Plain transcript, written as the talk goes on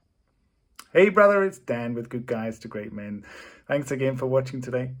Hey brother, it's Dan with Good Guys to Great Men. Thanks again for watching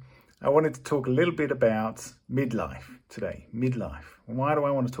today. I wanted to talk a little bit about midlife today. Midlife. Why do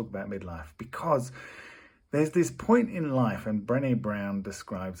I want to talk about midlife? Because there's this point in life, and Brené Brown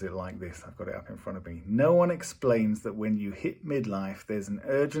describes it like this. I've got it up in front of me. No one explains that when you hit midlife, there's an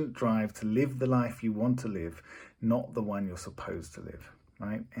urgent drive to live the life you want to live, not the one you're supposed to live.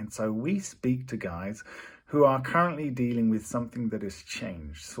 Right? And so we speak to guys who are currently dealing with something that has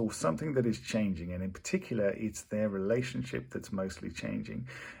changed, so something that is changing, and in particular it's their relationship that's mostly changing,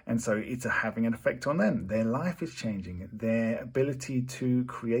 and so it's having an effect on them. Their life is changing, their ability to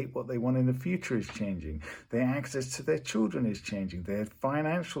create what they want in the future is changing, their access to their children is changing, their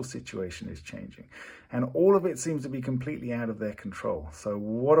financial situation is changing, and all of it seems to be completely out of their control. So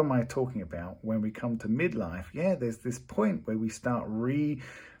what am I talking about when we come to midlife? Yeah, there's this point where we start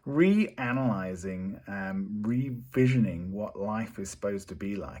reanalyzing, revisioning what life is supposed to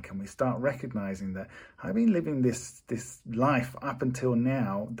be like, and we start recognizing that I've been living this life up until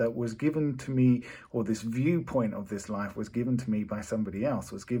now that was given to me, or this viewpoint of this life was given to me by somebody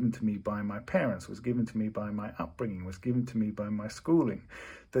else, was given to me by my parents, was given to me by my upbringing, was given to me by my schooling,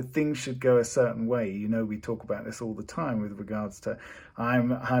 that things should go a certain way. You know, we talk about this all the time with regards to I am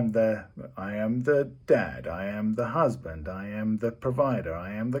the dad, I am the husband, I am the provider,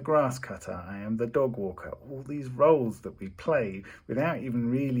 I am the grass cutter, I am the dog walker. All these roles that we play without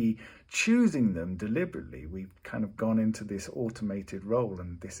even really choosing them deliberately. We've kind of gone into this automated role,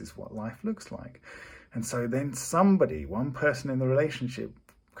 and this is what life looks like. And so then one person in the relationship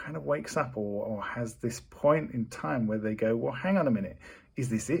kind of wakes up or has this point in time where they go, well, hang on a minute. Is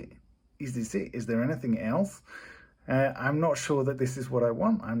this it? Is this it? Is there anything else? I'm not sure that this is what I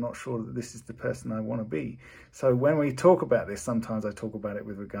want. I'm not sure that this is the person I want to be. So when we talk about this, sometimes I talk about it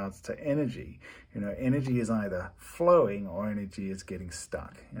with regards to energy. You know, energy is either flowing or energy is getting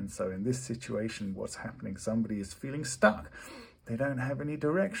stuck. And so in this situation, what's happening? Somebody is feeling stuck. They don't have any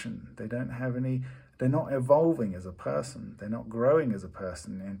direction. They're not evolving as a person. They're not growing as a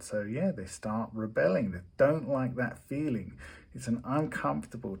person. And so, yeah, they start rebelling. They don't like that feeling. It's an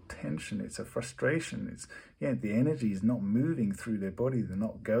uncomfortable tension. It's a frustration. The energy is not moving through their body. They're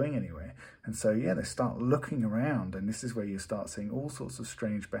not going anywhere. And so, yeah, they start looking around. And this is where you start seeing all sorts of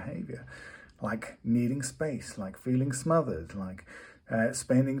strange behavior, like needing space, like feeling smothered, like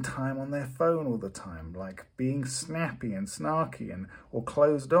spending time on their phone all the time, like being snappy and snarky or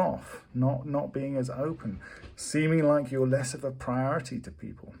closed off, not being as open, seeming like you're less of a priority to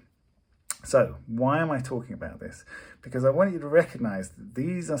people. So why am I talking about this? Because I want you to recognize that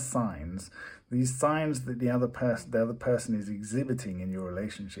these signs that the other person is exhibiting in your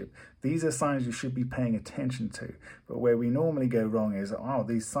relationship. These are signs you should be paying attention to. But where we normally go wrong is,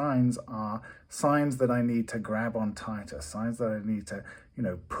 these signs are signs that I need to grab on tighter, signs that I need to,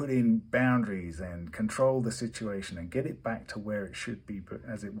 put in boundaries and control the situation and get it back to where it should be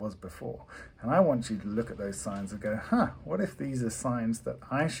as it was before. And I want you to look at those signs and go, what if these are signs that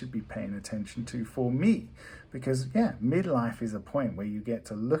I should be paying attention to for me? Because, midlife is a point where you get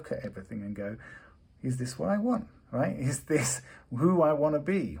to look at everything and go, is this what I want, right? Is this who I want to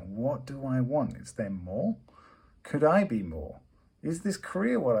be? What do I want? Is there more? Could I be more? Is this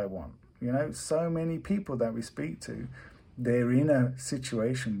career what I want? So many people that we speak to, they're in a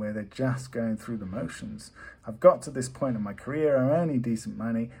situation where they're just going through the motions. I've got to this point in my career, I'm earning decent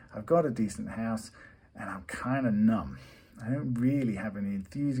money, I've got a decent house, and I'm kind of numb. I don't really have any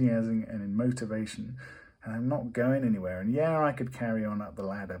enthusiasm and any motivation, and I'm not going anywhere. And I could carry on up the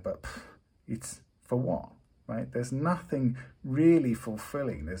ladder, but it's for what, right? There's nothing really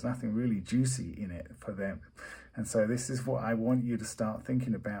fulfilling. There's nothing really juicy in it for them. And so this is what I want you to start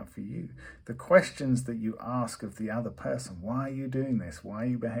thinking about for you. The questions that you ask of the other person. Why are you doing this? Why are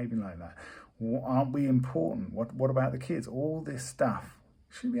you behaving like that? Aren't we important? What about the kids? All this stuff.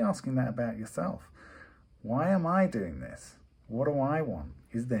 You should be asking that about yourself. Why am I doing this? What do I want?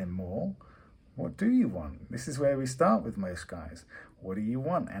 Is there more? What do you want? This is where we start with most guys. What do you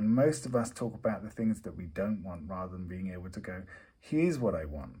want? And most of us talk about the things that we don't want rather than being able to go, here's what I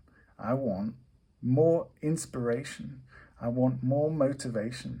want. I want more inspiration. I want more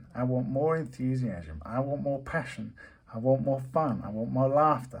motivation. I want more enthusiasm. I want more passion. I want more fun. I want more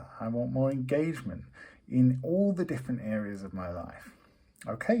laughter. I want more engagement in all the different areas of my life.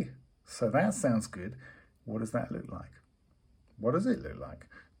 Okay, so that sounds good. What does that look like? What does it look like?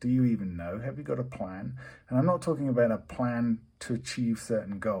 Do you even know? Have you got a plan? And I'm not talking about a plan to achieve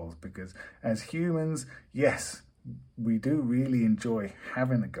certain goals, because as humans, yes, we do really enjoy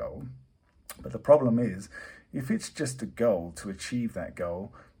having a goal. But the problem is, if it's just a goal to achieve that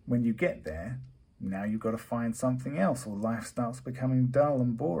goal, when you get there, now you've got to find something else, or life starts becoming dull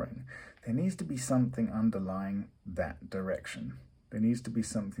and boring. there needs to be something underlying that direction. There needs to be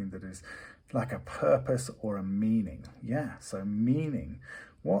something that is like a purpose or a meaning. Yeah, so meaning.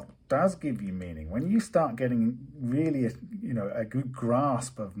 What does give you meaning? When you start getting really a good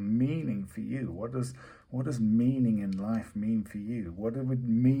grasp of meaning for you, what does meaning in life mean for you? What it would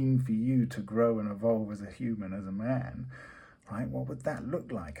mean for you to grow and evolve as a human, as a man, right? What would that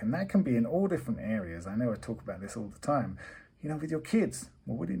look like? And that can be in all different areas. I know I talk about this all the time. With your kids,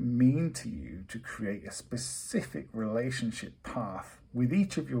 what would it mean to you to create a specific relationship path with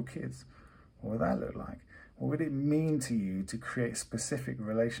each of your kids? What would that look like? What would it mean to you to create a specific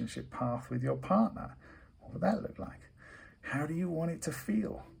relationship path with your partner? What would that look like? How do you want it to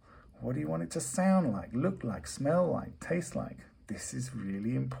feel? What do you want it to sound like, look like, smell like, taste like? This is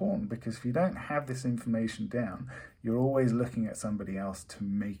really important, because if you don't have this information down, you're always looking at somebody else to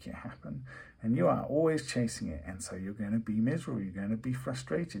make it happen. And you are always chasing it. And so you're going to be miserable. You're going to be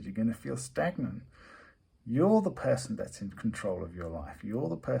frustrated. You're going to feel stagnant. You're the person that's in control of your life. You're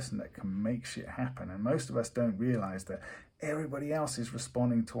the person that can make shit happen. And most of us don't realize that everybody else is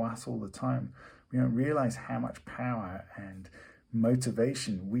responding to us all the time. We don't realize how much power and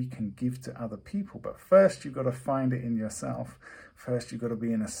motivation we can give to other people. But first, you've got to find it in yourself. First, you've got to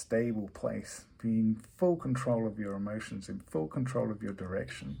be in a stable place, be in full control of your emotions, in full control of your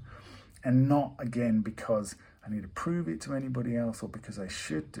direction. And not, again, because I need to prove it to anybody else or because I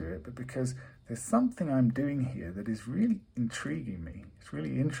should do it, but because there's something I'm doing here that is really intriguing me. It's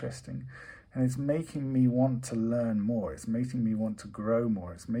really interesting. And it's making me want to learn more. It's making me want to grow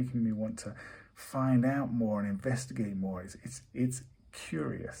more. It's making me want to find out more and investigate more. It's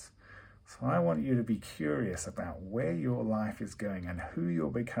curious. So I want you to be curious about where your life is going and who you're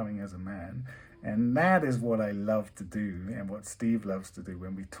becoming as a man. And that is what I love to do, and what Steve loves to do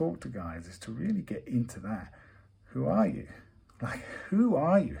when we talk to guys, is to really get into that. Who are you? Like, who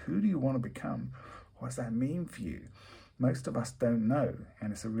are you? Who do you want to become? What does that mean for you? Most of us don't know,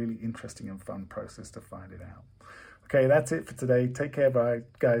 and it's a really interesting and fun process to find it out. Okay, that's it for today. Take care, bye,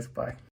 guys. Bye.